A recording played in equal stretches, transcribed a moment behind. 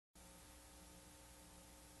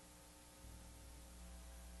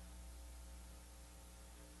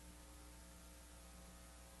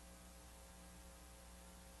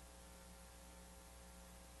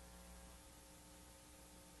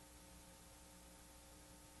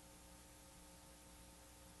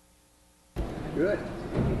Good.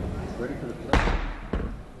 Ready for the play.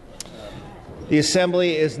 The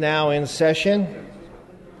Assembly is now in session.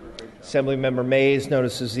 Assemblymember Mays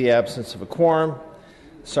notices the absence of a quorum.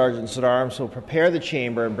 Sergeants at Arms will prepare the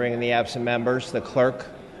chamber and bring in the absent members. The clerk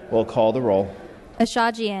will call the roll.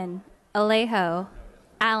 Ashajian, Alejo,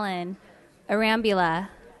 Allen, Arambula,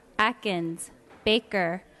 Atkins,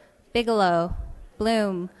 Baker, Bigelow,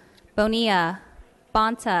 Bloom, Bonilla,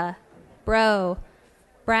 Bonta, Bro,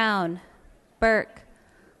 Brown, Burke,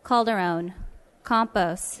 Calderon,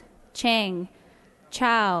 Campos, Chang,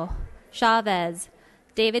 Chow, Chavez,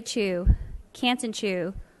 David Chu, Canton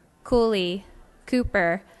Chu, Cooley,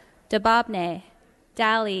 Cooper, DeBobne,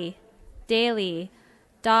 Daly, Daly,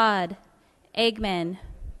 Dodd, Eggman,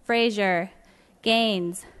 Frazier,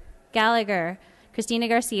 Gaines, Gallagher, Cristina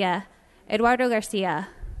Garcia, Eduardo Garcia,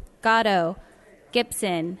 Gatto,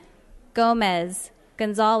 Gibson, Gomez,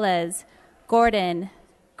 Gonzalez, Gordon,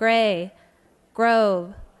 Gray,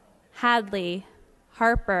 Grove, Hadley,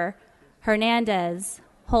 Harper, Hernandez,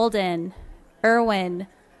 Holden, Irwin,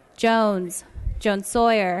 Jones, Jones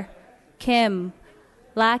Sawyer, Kim,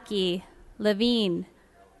 Lackey, Levine,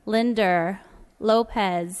 Linder,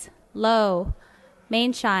 Lopez, Lowe,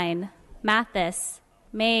 Mainshine, Mathis,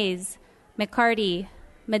 Mays, McCarty,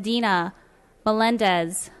 Medina,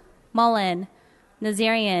 Melendez, Mullen,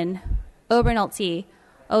 Nazarian, Obernolte,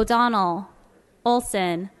 O'Donnell,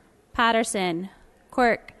 Olson, Patterson,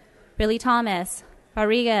 Quirk, Billy Thomas,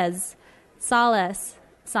 Rodriguez, Salas,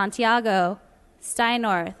 Santiago,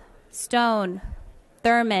 Steinorth, Stone,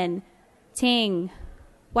 Thurman, Ting,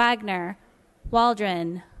 Wagner,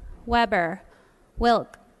 Waldron, Weber,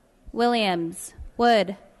 Wilk, Williams,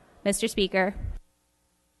 Wood. Mr. Speaker.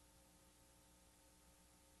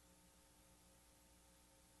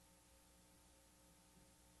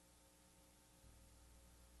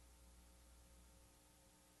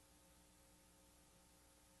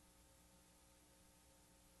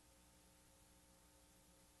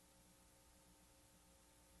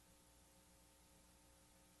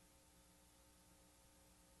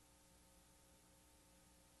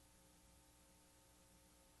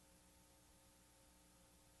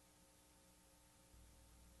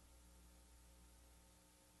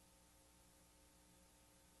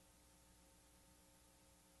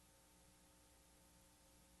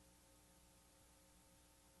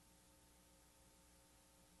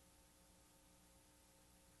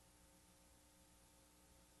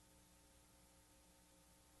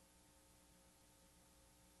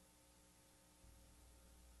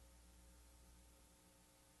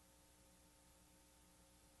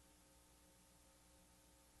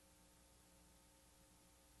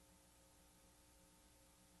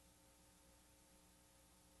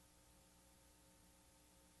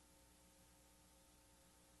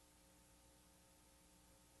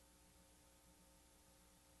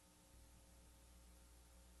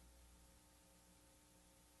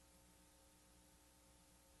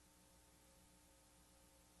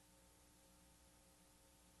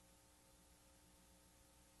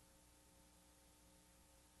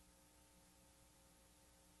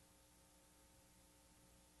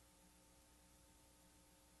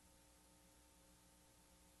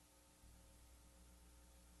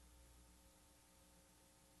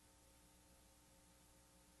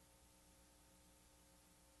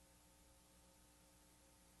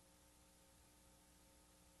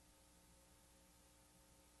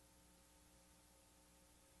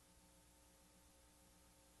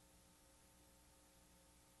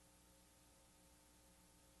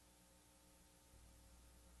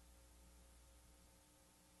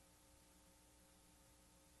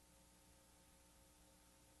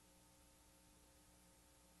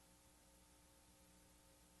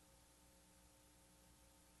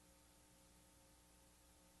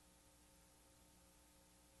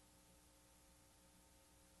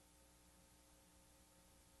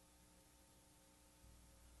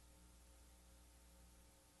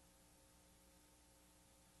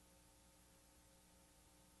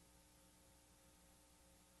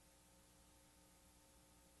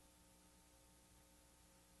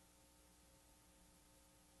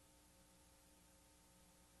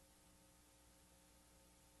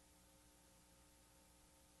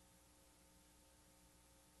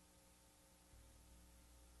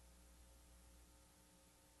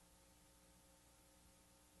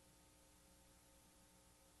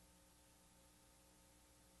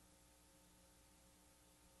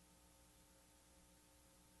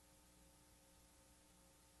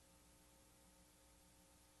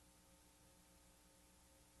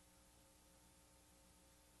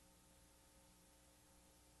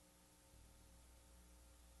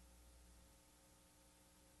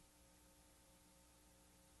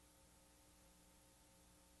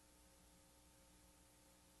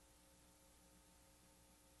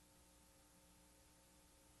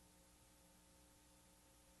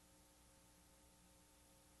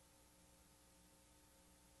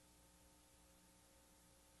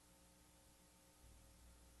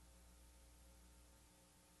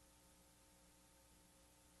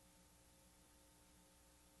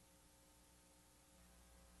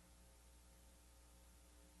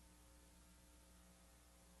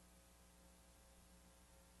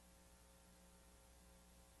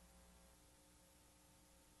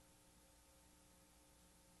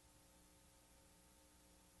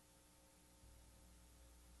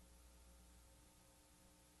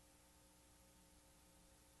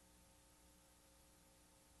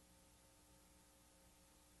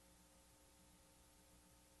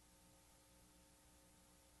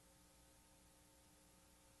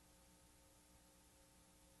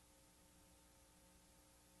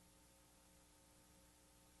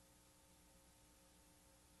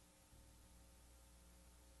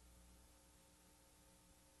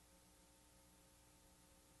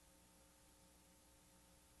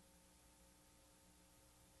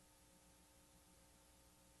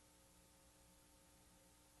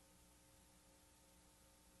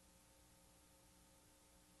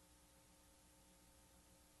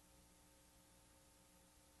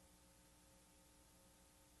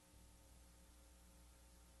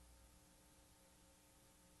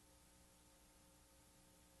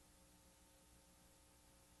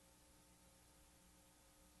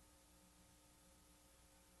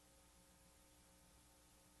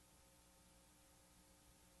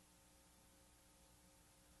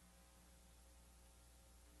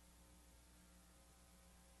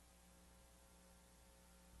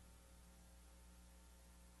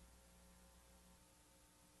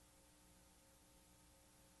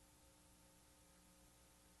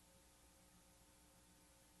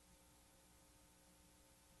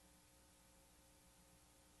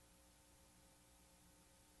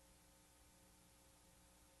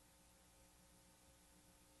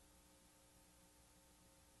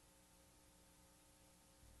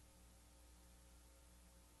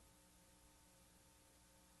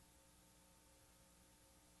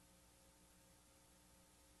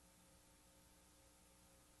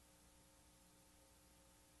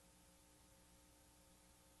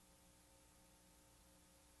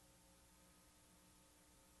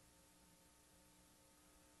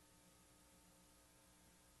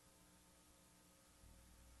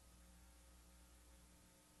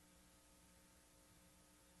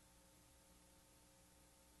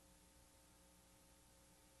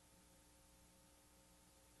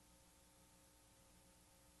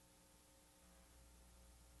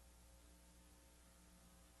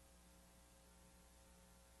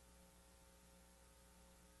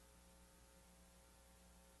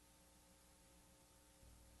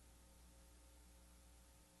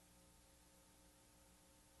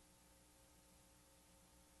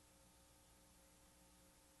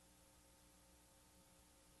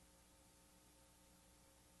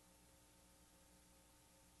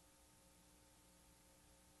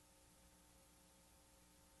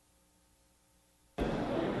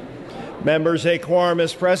 Members, a quorum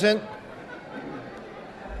is present.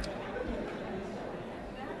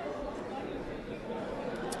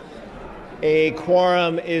 A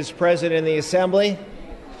quorum is present in the assembly.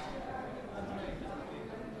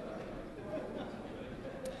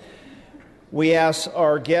 We ask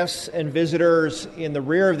our guests and visitors in the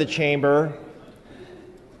rear of the chamber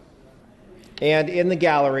and in the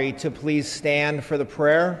gallery to please stand for the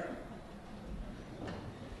prayer.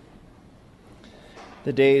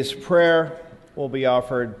 The day's prayer will be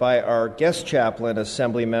offered by our guest chaplain,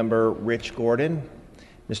 Assembly Member Rich Gordon.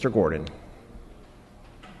 Mr. Gordon.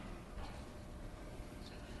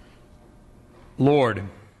 Lord,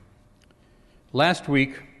 last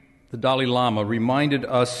week the Dalai Lama reminded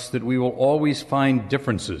us that we will always find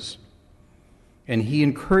differences, and he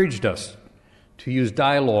encouraged us to use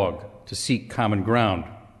dialogue to seek common ground.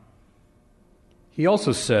 He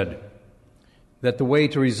also said that the way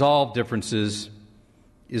to resolve differences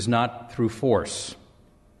is not through force.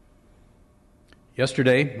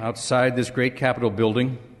 Yesterday, outside this great Capitol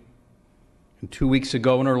building, and 2 weeks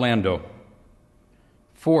ago in Orlando,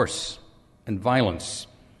 force and violence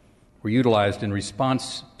were utilized in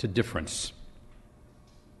response to difference.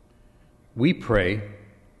 We pray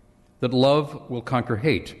that love will conquer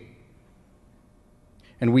hate,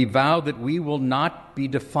 and we vow that we will not be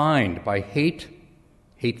defined by hate,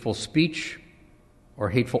 hateful speech, or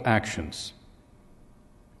hateful actions.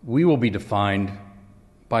 We will be defined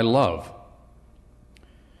by love.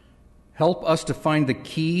 Help us to find the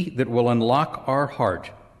key that will unlock our heart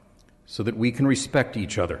so that we can respect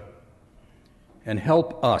each other. And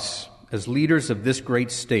help us, as leaders of this great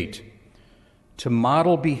state, to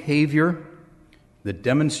model behavior that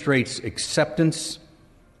demonstrates acceptance,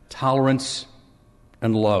 tolerance,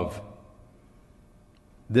 and love.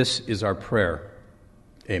 This is our prayer.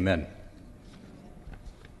 Amen.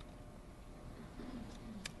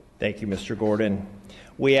 Thank you, Mr. Gordon.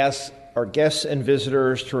 We ask our guests and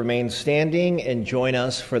visitors to remain standing and join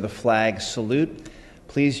us for the flag salute.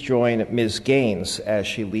 Please join Ms. Gaines as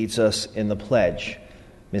she leads us in the pledge.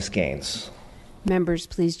 Ms. Gaines. Members,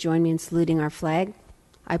 please join me in saluting our flag.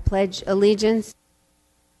 I pledge allegiance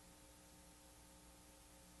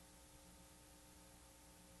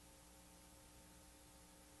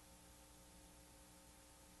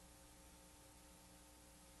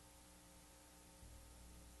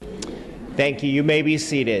Thank you. You may be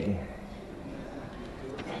seated.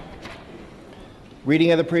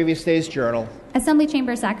 Reading of the previous day's journal. Assembly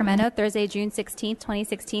Chamber, Sacramento, Thursday, June 16,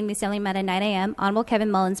 2016. The Assembly met at 9 a.m. Honorable Kevin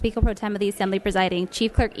Mullen, Speaker Pro Tem of the Assembly presiding.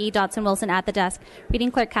 Chief Clerk E. Dotson Wilson at the desk.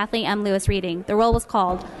 Reading Clerk Kathleen M. Lewis reading. The roll was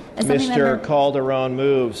called. Mr. Calderon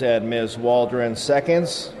moves and Ms. Waldron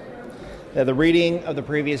seconds. That the reading of the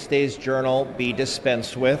previous day's journal be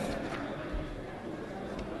dispensed with.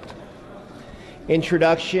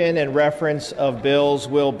 Introduction and reference of bills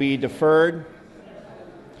will be deferred.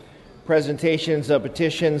 Presentations of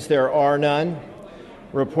petitions, there are none.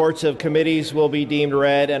 Reports of committees will be deemed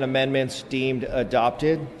read and amendments deemed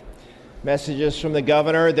adopted. Messages from the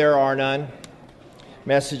governor, there are none.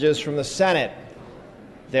 Messages from the Senate,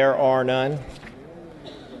 there are none.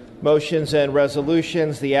 Motions and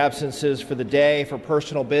resolutions, the absences for the day. For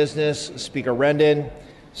personal business, Speaker Rendon,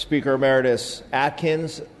 Speaker Emeritus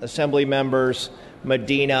Atkins, Assembly Members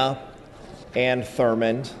Medina and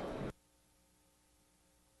Thurmond.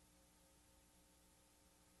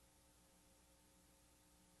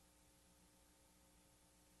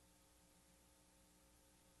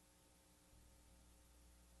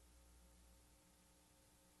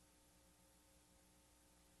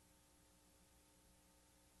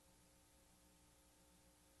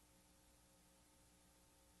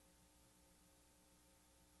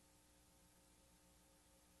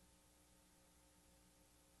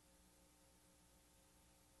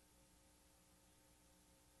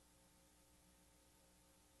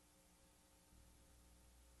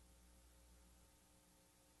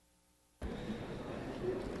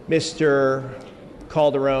 Mr.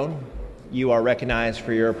 Calderon, you are recognized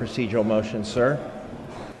for your procedural motion, sir.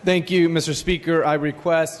 Thank you, Mr. Speaker. I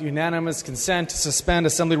request unanimous consent to suspend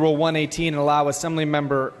Assembly Rule 118 and allow Assembly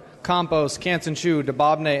Member Campos, Canson-Chu,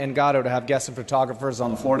 DeBobne, and Gatto to have guests and photographers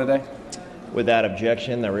on the floor today. Without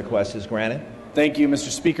objection, the request is granted. Thank you,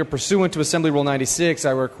 Mr. Speaker. Pursuant to Assembly Rule 96,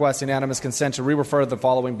 I request unanimous consent to re-refer the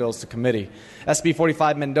following bills to committee. SB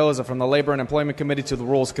 45 Mendoza from the Labor and Employment Committee to the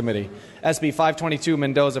Rules Committee. SB 522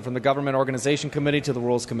 Mendoza from the Government Organization Committee to the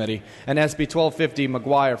Rules Committee. And SB 1250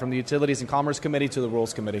 McGuire from the Utilities and Commerce Committee to the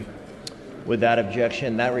Rules Committee. Without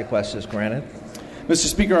objection, that request is granted. Mr.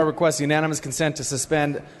 Speaker, I request unanimous consent to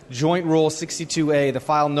suspend Joint Rule 62A, the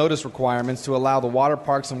file notice requirements, to allow the Water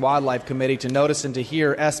Parks and Wildlife Committee to notice and to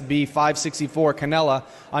hear SB 564 Canella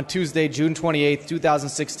on Tuesday, June 28,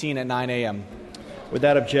 2016 at 9 a.m.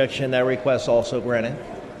 Without objection, that request also granted.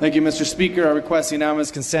 Thank you, Mr. Speaker. I request unanimous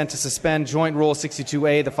consent to suspend Joint Rule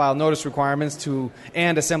 62A, the file notice requirements,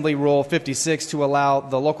 and Assembly Rule 56 to allow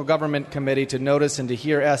the Local Government Committee to notice and to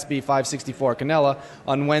hear SB 564 Canella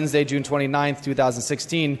on Wednesday, June 29,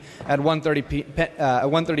 2016 at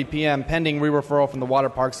 1:30 p.m. pending re-referral from the Water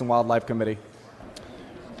Parks and Wildlife Committee.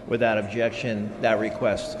 Without objection, that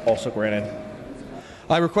request also granted.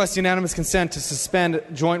 I request unanimous consent to suspend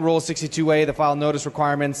Joint Rule 62A, the file notice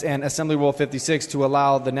requirements, and Assembly Rule 56 to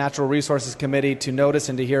allow the Natural Resources Committee to notice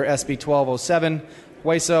and to hear SB 1207,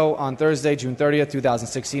 WASO, on Thursday, June 30,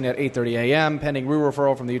 2016 at 8:30 a.m., pending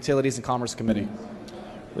re-referral from the Utilities and Commerce Committee.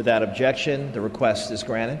 Without objection, the request is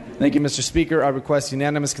granted. Thank you, Mr. Speaker. I request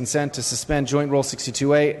unanimous consent to suspend Joint Rule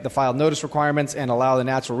 62A, the file notice requirements, and allow the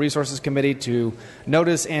Natural Resources Committee to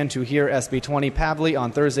notice and to hear SB 20 Pavley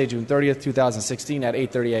on Thursday, June 30, 2016 at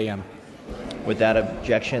 8:30 a.m. Without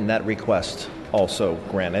objection, that request also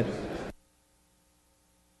granted.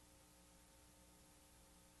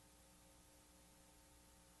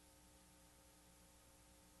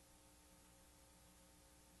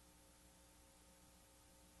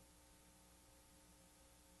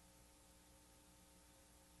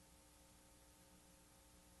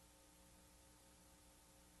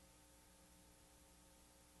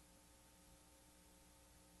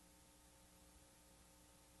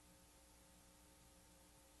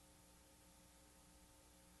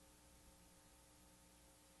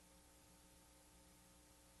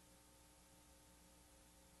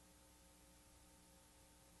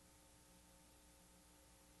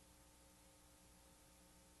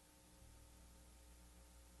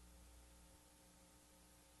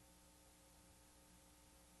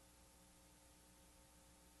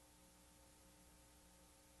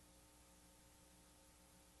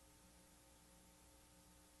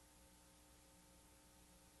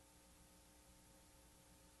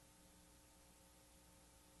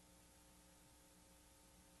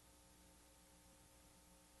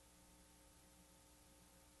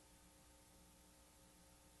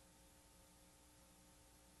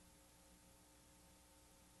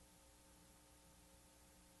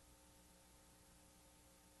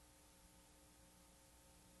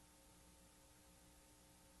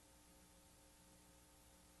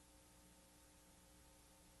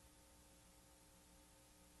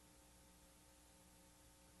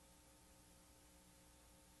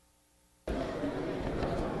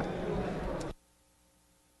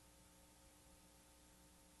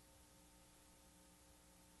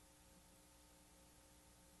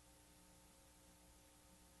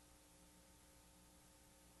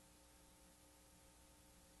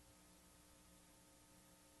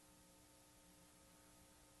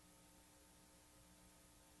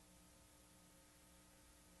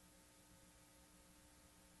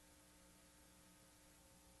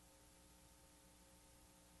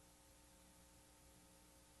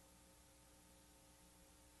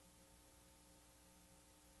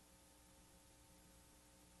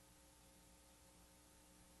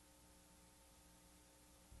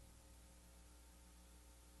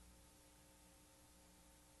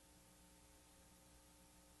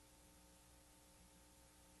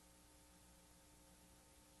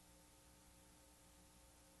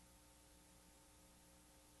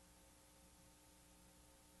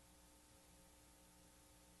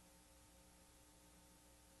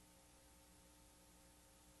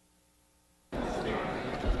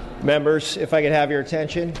 Members, if I could have your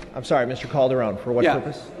attention. I'm sorry, Mr. Calderon, for what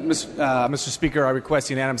purpose? Mr. Speaker, I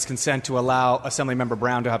request unanimous consent to allow Assemblymember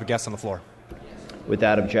Brown to have a guest on the floor.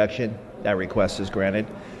 Without objection, that request is granted.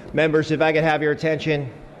 Members, if I could have your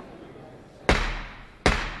attention.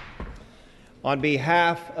 On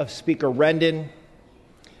behalf of Speaker Rendon,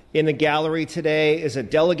 in the gallery today is a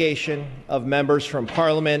delegation of members from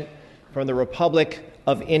Parliament from the Republic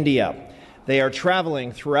of India. They are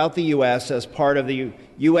traveling throughout the U.S. as part of the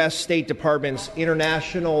U.S. State Department's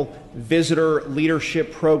International Visitor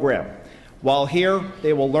Leadership Program. While here,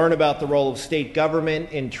 they will learn about the role of state government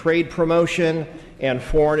in trade promotion and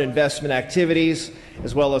foreign investment activities,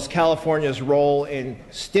 as well as California's role in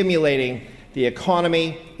stimulating the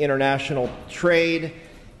economy, international trade,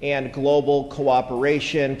 and global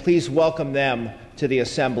cooperation. Please welcome them to the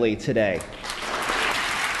Assembly today.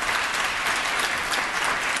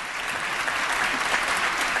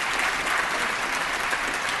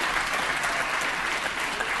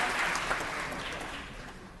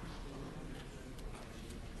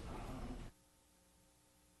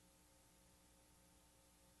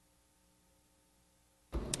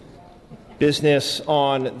 Business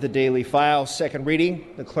on the daily file. Second reading.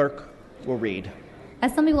 The clerk will read.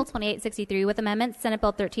 Assembly Bill 2863 with amendments, Senate Bill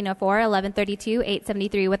 1304, 1132,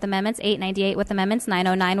 873 with amendments, 898 with amendments,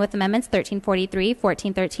 909 with amendments, 1343,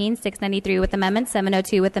 1413, 693 with amendments,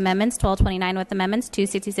 702 with amendments, 1229 with amendments,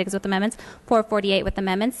 266 with amendments, 448 with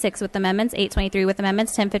amendments, 6 with amendments, 823 with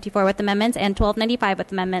amendments, 1054 with amendments, and 1295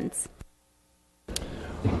 with amendments.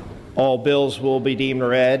 All bills will be deemed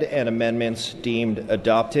read and amendments deemed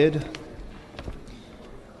adopted.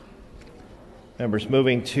 Members,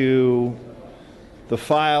 moving to the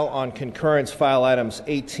file on concurrence, file items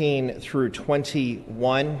 18 through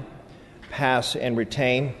 21, pass and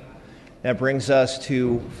retain. That brings us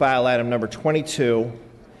to file item number 22.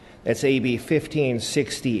 That's AB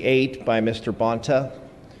 1568 by Mr. Bonta.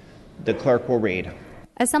 The clerk will read.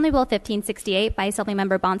 Assembly Bill 1568 by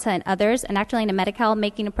Assemblymember Bonta and others, enacting a Medi-Cal,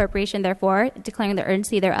 making appropriation therefore, declaring the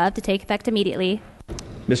urgency thereof to take effect immediately.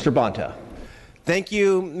 Mr. Bonta. Thank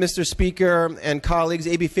you, Mr. Speaker and colleagues.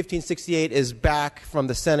 AB 1568 is back from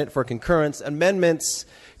the Senate for concurrence. Amendments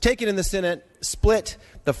taken in the Senate split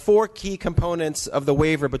the four key components of the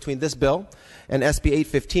waiver between this bill and SB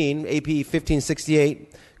 815. AB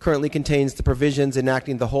 1568 currently contains the provisions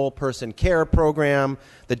enacting the Whole Person Care Program,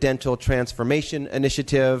 the Dental Transformation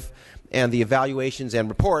Initiative, and the evaluations and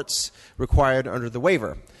reports required under the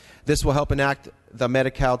waiver. This will help enact the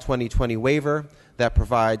Medi-Cal 2020 waiver that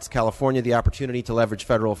provides California the opportunity to leverage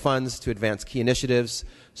federal funds to advance key initiatives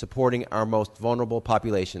supporting our most vulnerable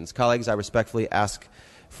populations. Colleagues, I respectfully ask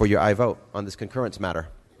for your aye vote on this concurrence matter.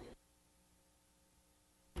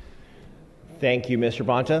 Thank you, Mr.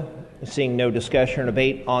 Bonta. Seeing no discussion or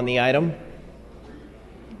debate on the item,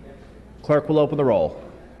 clerk will open the roll.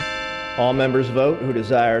 All members vote who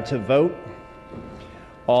desire to vote.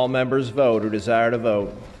 All members vote who desire to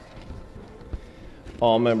vote.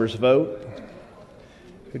 All members vote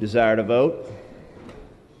who desire to vote.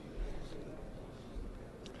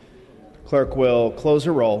 Clerk will close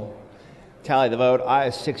the roll. Tally the vote.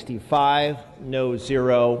 Ayes 65, no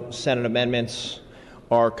 0. Senate amendments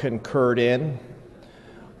are concurred in.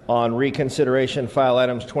 On reconsideration, file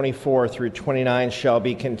items 24 through 29 shall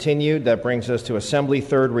be continued. That brings us to Assembly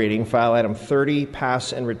third reading. File item 30,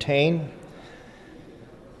 pass and retain.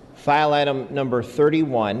 File item number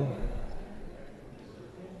 31.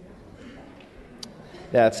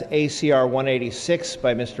 That's ACR 186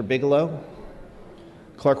 by Mr. Bigelow.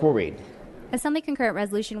 Clerk will read. Assembly Concurrent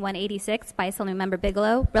Resolution 186 by Assemblymember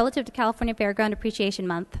Bigelow, relative to California Fairground Appreciation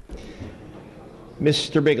Month.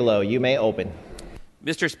 Mr. Bigelow, you may open.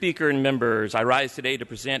 Mr. Speaker and members, I rise today to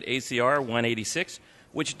present ACR 186,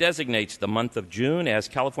 which designates the month of June as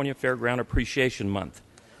California Fairground Appreciation Month.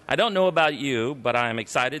 I don't know about you, but I am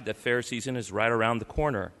excited that fair season is right around the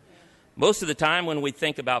corner. Most of the time when we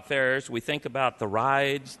think about fairs, we think about the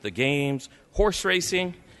rides, the games, horse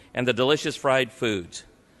racing, and the delicious fried foods.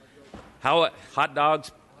 Hot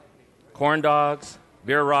dogs, corn dogs,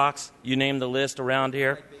 beer rocks, you name the list around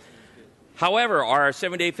here. However, our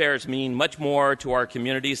 7-day fairs mean much more to our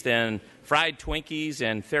communities than fried Twinkies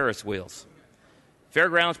and Ferris wheels.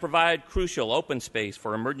 Fairgrounds provide crucial open space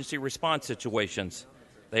for emergency response situations.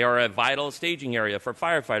 They are a vital staging area for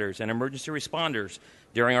firefighters and emergency responders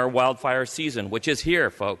during our wildfire season, which is here,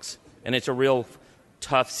 folks, and it's a real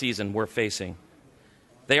tough season we're facing.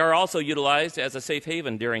 They are also utilized as a safe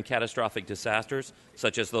haven during catastrophic disasters,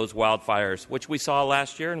 such as those wildfires, which we saw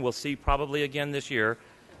last year and we'll see probably again this year,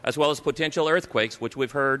 as well as potential earthquakes, which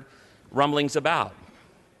we've heard rumblings about.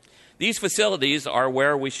 These facilities are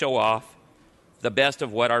where we show off the best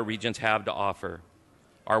of what our regions have to offer.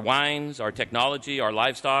 Our wines, our technology, our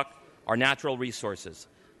livestock, our natural resources.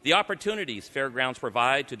 The opportunities fairgrounds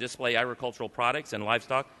provide to display agricultural products and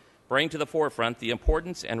livestock bring to the forefront the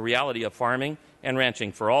importance and reality of farming and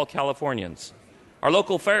ranching for all Californians. Our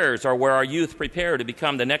local fairs are where our youth prepare to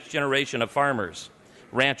become the next generation of farmers,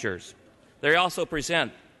 ranchers. They also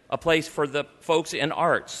present a place for the folks in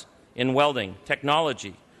arts, in welding,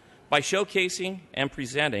 technology, by showcasing and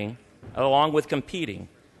presenting, along with competing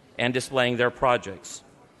and displaying their projects.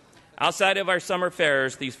 Outside of our summer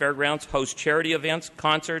fairs, these fairgrounds host charity events,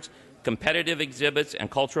 concerts, competitive exhibits, and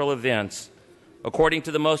cultural events. According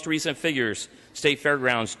to the most recent figures, state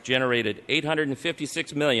fairgrounds generated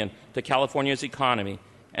 $856 million to California's economy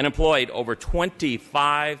and employed over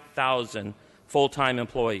 25,000 full-time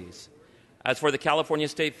employees. As for the California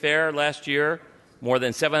State Fair last year, more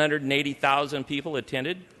than 780,000 people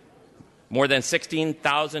attended. More than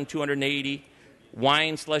 16,280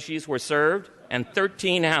 wine slushies were served, and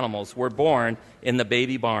 13 animals were born in the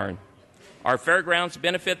baby barn. Our fairgrounds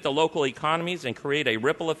benefit the local economies and create a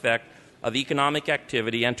ripple effect of economic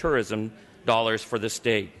activity and tourism dollars for the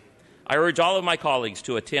state. I urge all of my colleagues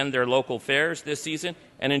to attend their local fairs this season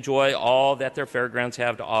and enjoy all that their fairgrounds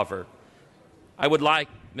have to offer. I would like,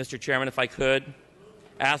 Mr. Chairman, if I could,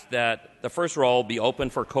 ask that the first roll be open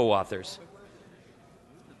for co-authors.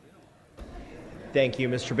 Thank you,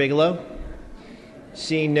 Mr. Bigelow.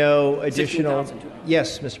 Seeing no additional...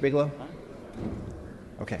 Yes, Mr. Bigelow?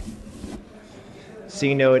 Okay.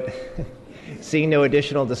 Seeing no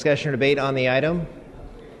additional discussion or debate on the item,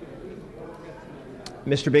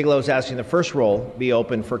 Mr. Bigelow is asking the first roll be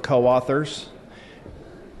open for co-authors.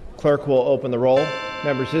 Clerk will open the roll.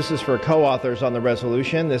 Members, this is for co-authors on the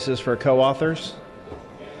resolution. This is for co-authors.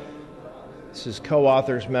 This is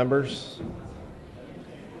co-authors, members.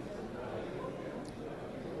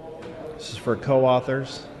 This is for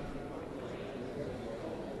co-authors.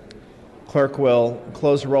 Clerk will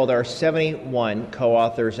close the roll. There are 71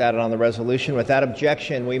 co-authors added on the resolution. Without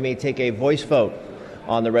objection, we may take a voice vote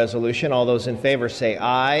on the resolution. All those in favor say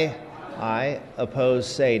aye. Aye. Opposed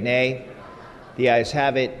say nay. The ayes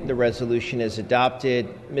have it. The resolution is adopted.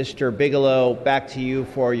 Mr. Bigelow, back to you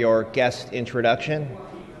for your guest introduction.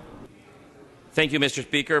 Thank you, Mr.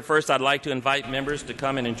 Speaker. First, I'd like to invite members to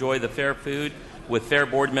come and enjoy the fair food with fair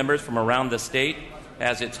board members from around the state,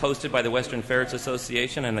 as it's hosted by the Western Fairs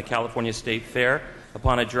Association and the California State Fair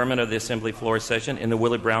upon adjournment of the Assembly floor session in the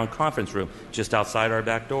Willie Brown Conference Room just outside our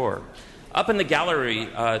back door. Up in the gallery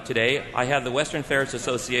today, I have the Western Fairs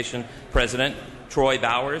Association President, Troy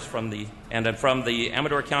Bowers, from the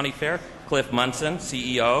Amador County Fair, Cliff Munson,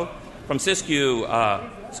 CEO, from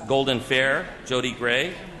Siskiyou Golden Fair, Jody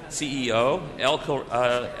Gray, CEO,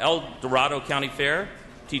 El Dorado County Fair,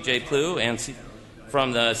 TJ Plew, and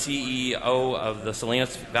from the CEO of the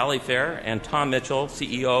Salinas Valley Fair, and Tom Mitchell,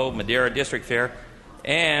 CEO, Madera District Fair,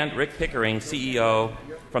 and Rick Pickering, CEO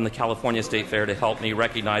from the California State Fair, to help me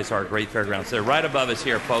recognize our great fairgrounds. They're right above us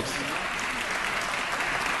here, folks.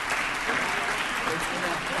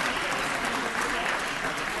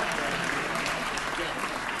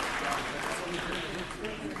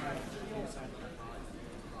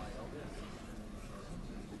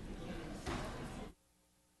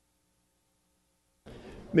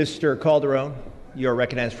 Mr. Calderon, you are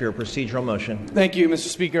recognized for your procedural motion. Thank you, Mr.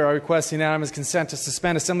 Speaker. I request unanimous consent to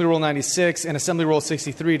suspend Assembly Rule 96 and Assembly Rule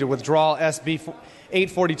 63 to withdraw SB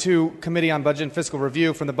 842, Committee on Budget and Fiscal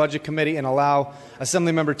Review, from the Budget Committee and allow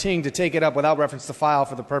Assemblymember Ting to take it up without reference to file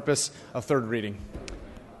for the purpose of third reading.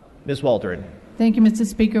 Ms. Waldron. Thank you, Mr.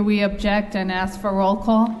 Speaker. We object and ask for roll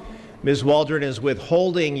call. Ms. Waldron is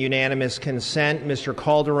withholding unanimous consent. Mr.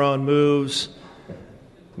 Calderon moves.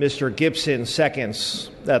 Mr. Gibson seconds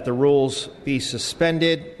that the rules be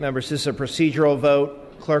suspended. Members, this is a procedural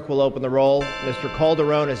vote. Clerk will open the roll. Mr.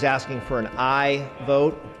 Calderon is asking for an aye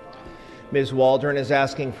vote. Ms. Waldron is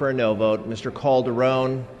asking for a no vote. Mr.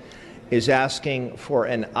 Calderon is asking for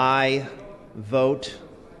an aye vote.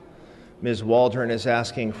 Ms. Waldron is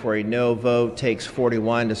asking for a no vote. Takes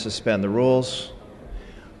 41 to suspend the rules.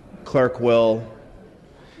 Clerk will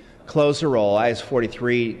close the roll. Ayes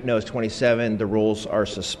 43, noes 27. The rules are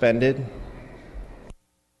suspended.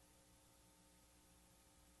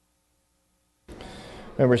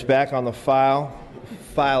 Members, back on the file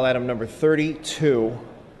item number 32.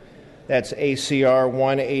 That's ACR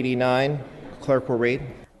 189. Clerk will read.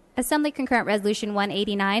 Assembly Concurrent Resolution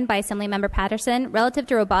 189 by Assemblymember Patterson, relative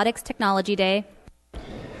to Robotics Technology Day.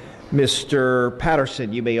 Mr.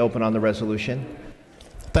 Patterson, you may open on the resolution.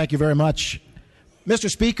 Thank you very much.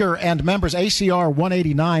 Mr. Speaker and members, ACR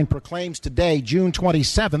 189 proclaims today, June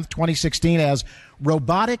 27th, 2016, as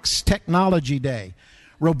Robotics Technology Day.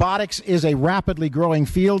 Robotics is a rapidly growing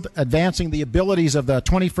field, advancing the abilities of the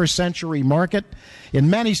 21st century market in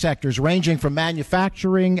many sectors, ranging from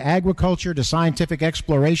manufacturing, agriculture, to scientific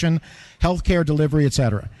exploration, healthcare delivery,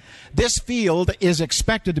 etc. This field is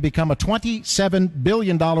expected to become a $27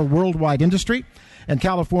 billion worldwide industry, and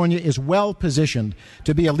California is well positioned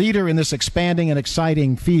to be a leader in this expanding and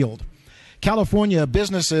exciting field. California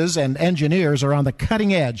businesses and engineers are on the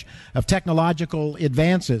cutting edge of technological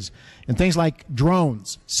advances in things like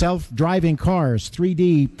drones, self-driving cars,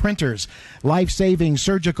 3D printers, life-saving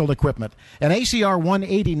surgical equipment. And ACR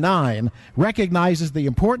 189 recognizes the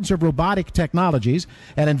importance of robotic technologies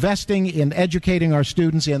and investing in educating our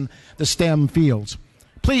students in the STEM fields.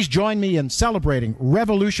 Please join me in celebrating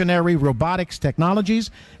revolutionary robotics technologies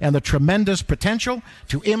and the tremendous potential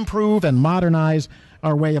to improve and modernize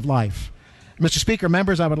our way of life. Mr. Speaker,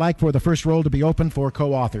 members, I would like for the first roll to be open for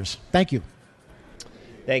co-authors. Thank you.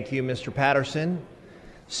 Thank you, Mr. Patterson.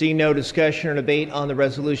 Seeing no discussion or debate on the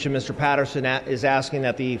resolution, Mr. Patterson is asking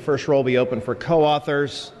that the first roll be open for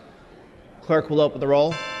co-authors. Clerk will open the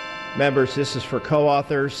roll. Members, this is for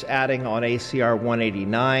co-authors, adding on ACR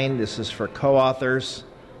 189. This is for co-authors.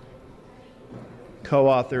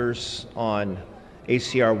 Co-authors on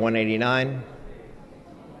ACR 189.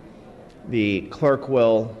 The clerk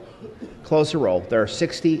will close the roll. There are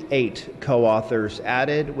 68 co-authors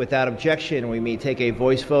added. Without objection, we may take a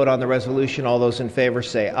voice vote on the resolution. All those in favor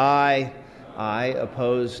say aye. Aye.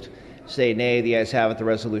 Opposed, say nay. The ayes have it. The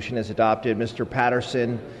resolution is adopted. Mr.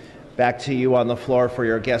 Patterson, back to you on the floor for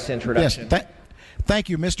your guest introduction. Yes, thank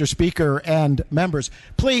you, Mr. Speaker and members.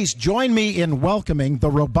 Please join me in welcoming the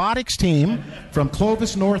robotics team from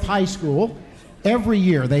Clovis North High School. Every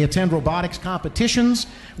year, they attend robotics competitions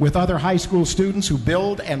with other high school students who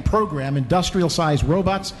build and program industrial-sized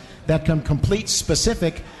robots that can complete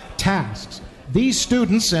specific tasks. These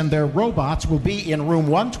students and their robots will be in room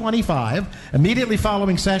 125 immediately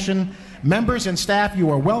following session. Members and staff, you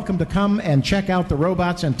are welcome to come and check out the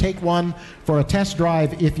robots and take one for a test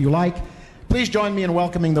drive if you like. Please join me in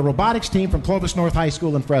welcoming the robotics team from Clovis North High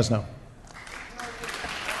School in Fresno.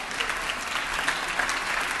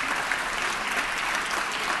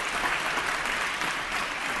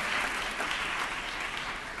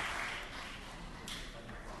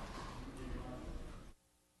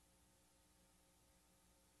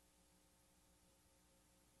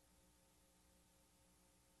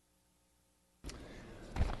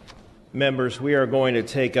 Members, we are going to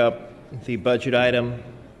take up the budget item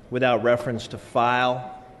without reference to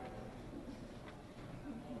file.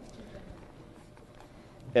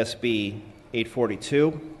 SB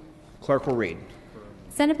 842. Clerk will read.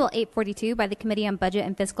 Senate Bill 842 by the Committee on Budget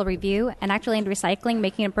and Fiscal Review and Act relating to recycling,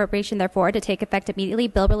 making an appropriation therefore to take effect immediately.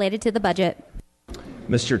 Bill related to the budget.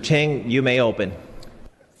 Mr. Ting, you may open.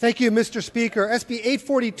 Thank you, Mr. Speaker. SB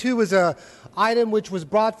 842 is an item which was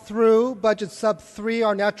brought through Budget Sub 3,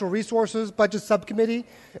 our Natural Resources Budget Subcommittee,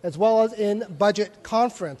 as well as in Budget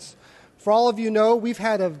Conference. For all of you know, we've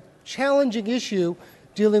had a challenging issue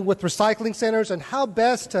dealing with recycling centers and how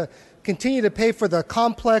best to continue to pay for the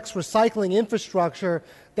complex recycling infrastructure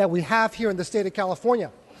that we have here in the state of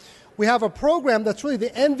California. We have a program that's really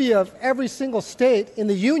the envy of every single state in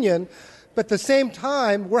the union, but at the same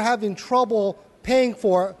time, we're having trouble paying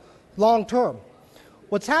for long term.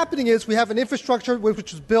 What's happening is we have an infrastructure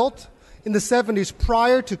which was built in the 70s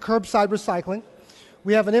prior to curbside recycling.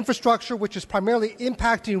 We have an infrastructure which is primarily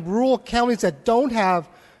impacting rural counties that don't have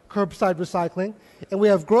curbside recycling. And we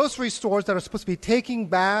have grocery stores that are supposed to be taking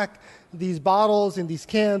back these bottles and these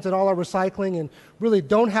cans and all our recycling and really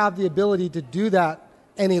don't have the ability to do that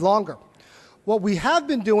any longer. What we have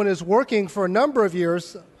been doing is working for a number of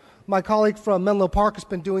years. My colleague from Menlo Park has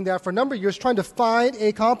been doing that for a number of years, trying to find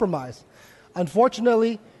a compromise.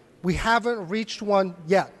 Unfortunately, we haven't reached one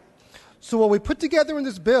yet. So what we put together in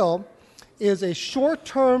this bill is a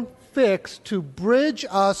short-term fix to bridge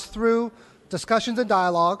us through discussions and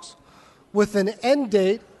dialogues with an end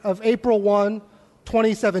date of April 1,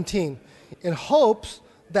 2017, in hopes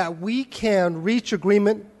that we can reach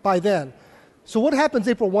agreement by then. So what happens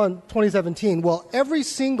April 1, 2017? Well, every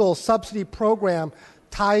single subsidy program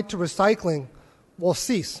tied to recycling will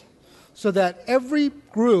cease, so that every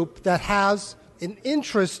group that has an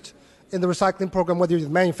interest in the recycling program, whether you're the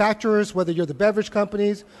manufacturers, whether you're the beverage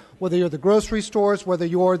companies, whether you're the grocery stores, whether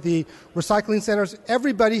you're the recycling centers,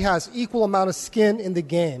 everybody has equal amount of skin in the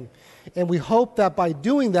game. And we hope that by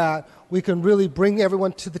doing that, we can really bring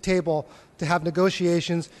everyone to the table to have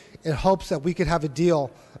negotiations in hopes that we could have a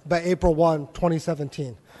deal by April 1,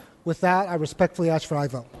 2017. With that, I respectfully ask for an aye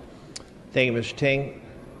vote. Thank you, Mr. Ting.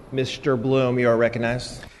 Mr. Bloom, you are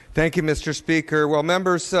recognized. Thank you, Mr. Speaker. Well,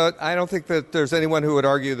 members, I don't think that there's anyone who would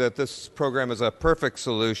argue that this program is a perfect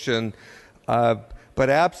solution. But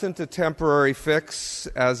absent a temporary fix,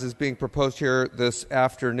 as is being proposed here this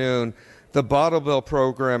afternoon, the bottle bill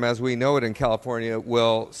program, as we know it in California,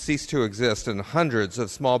 will cease to exist, and hundreds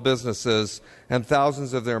of small businesses and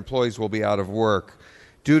thousands of their employees will be out of work.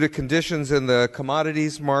 Due to conditions in the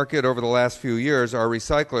commodities market over the last few years, our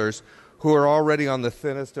recyclers, who are already on the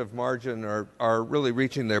thinnest of margin, are really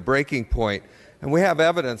reaching their breaking point. And we have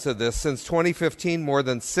evidence of this. Since 2015, more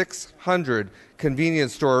than 600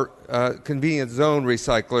 convenience zone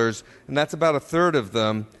recyclers, and that's about a third of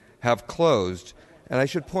them, have closed. And I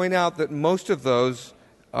should point out that most of those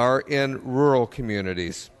are in rural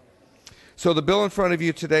communities. So the bill in front of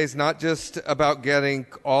you today is not just about getting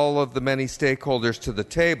all of the many stakeholders to the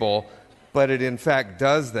table, but it in fact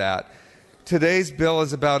does that. Today's bill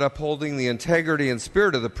is about upholding the integrity and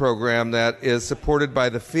spirit of the program that is supported by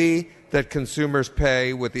the fee that consumers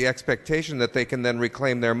pay with the expectation that they can then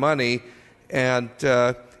reclaim their money and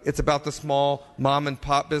It's about the small mom and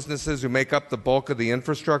pop businesses who make up the bulk of the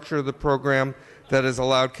infrastructure of the program that has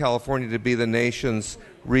allowed California to be the nation's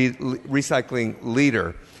recycling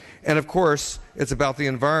leader. And of course, it's about the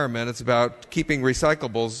environment. It's about keeping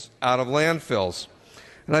recyclables out of landfills.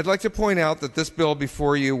 And I'd like to point out that this bill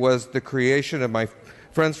before you was the creation of my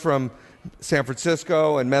friends from San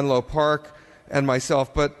Francisco and Menlo Park and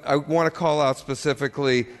myself, but I want to call out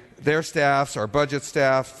specifically their staffs, our budget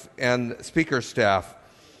staff, and speaker staff.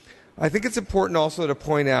 I think it's important also to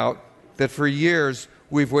point out that for years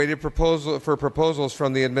we've waited for proposals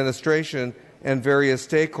from the administration and various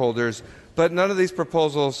stakeholders, but none of these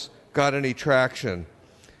proposals got any traction.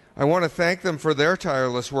 I want to thank them for their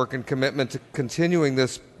tireless work and commitment to continuing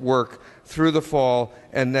this work through the fall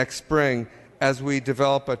and next spring as we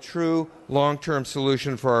develop a true long-term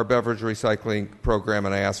solution for our beverage recycling program,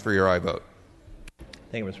 and I ask for your aye vote.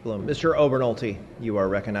 Thank you, Mr. Bloom. Mr. Obernolte, you are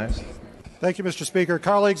recognized. Thank you, Mr. Speaker.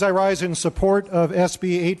 Colleagues, I rise in support of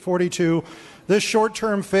SB 842. This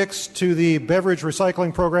short-term fix to the beverage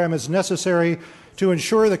recycling program is necessary to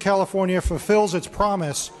ensure that California fulfills its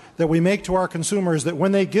promise that we make to our consumers that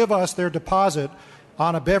when they give us their deposit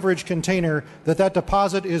on a beverage container, that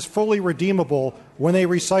deposit is fully redeemable when they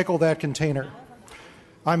recycle that container.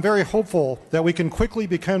 I'm very hopeful that we can quickly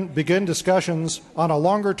begin discussions on a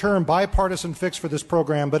longer-term bipartisan fix for this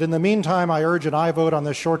program, but in the meantime, I urge an aye vote on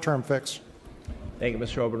this short-term fix. Thank you,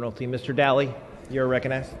 Mr. Obernolte. Mr. Daly, you're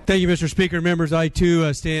recognized. Thank you, Mr. Speaker. Members, I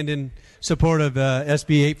too stand in support of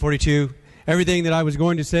SB 842. Everything that I was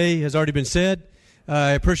going to say has already been said.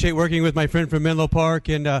 I appreciate working with my friend from Menlo Park,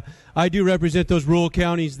 and I do represent those rural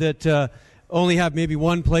counties that only have maybe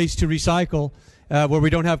one place to recycle, where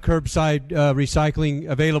we don't have curbside recycling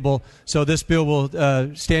available. So this bill will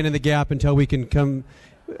stand in the gap until we can come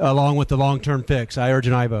along with the long-term fix. I urge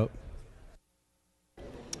an aye vote.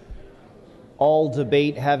 All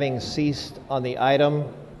debate having ceased on the item,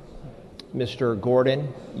 Mr.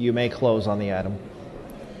 Gordon, you may close on the item.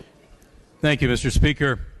 Thank you, Mr.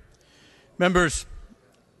 Speaker. Members,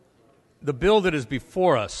 the bill that is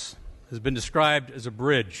before us has been described as a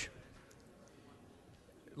bridge.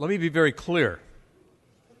 Let me be very clear.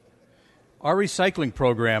 Our recycling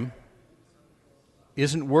program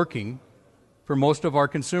isn't working for most of our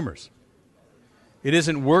consumers. It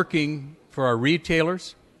isn't working for our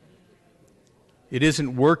retailers. It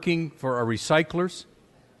isn't working for our recyclers.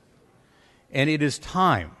 And it is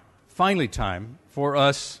time, finally time, for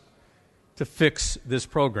us to fix this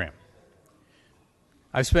program.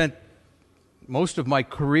 I've spent most of my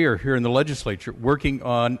career here in the legislature working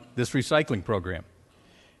on this recycling program.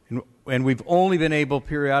 And we've only been able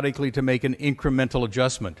periodically to make an incremental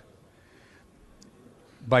adjustment.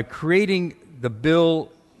 By creating the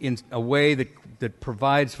bill in a way that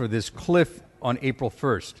provides for this cliff on April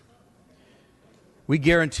 1st, we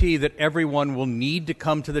guarantee that everyone will need to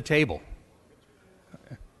come to the table.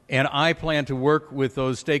 And I plan to work with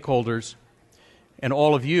those stakeholders and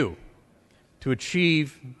all of you to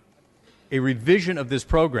achieve a revision of this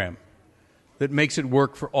program that makes it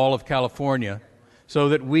work for all of California so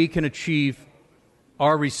that we can achieve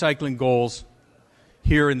our recycling goals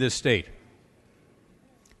here in this state.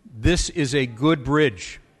 This is a good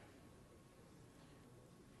bridge.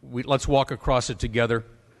 Let's walk across it together.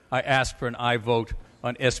 I ask for an aye vote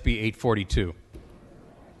on SB 842.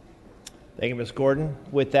 Thank you, Ms. Gordon.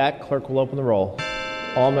 With that, clerk will open the roll.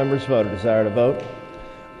 All members vote who desire to vote.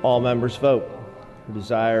 All members vote who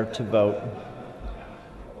desire to vote.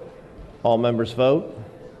 All members vote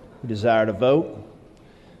who desire to vote.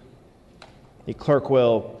 The clerk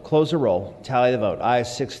will close the roll, tally the vote.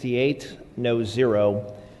 Ayes 68, no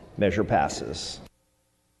 0. Measure passes.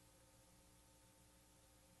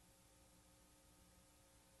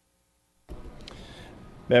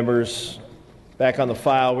 Members, back on the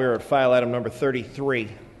file, we're at file item number 33.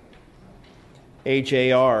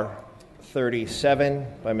 AJR 37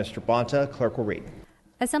 by Mr. Bonta. Clerk will read.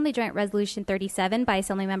 Assembly Joint Resolution 37 by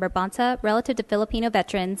Assemblymember Bonta relative to Filipino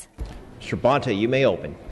veterans. Mr. Bonta, you may open.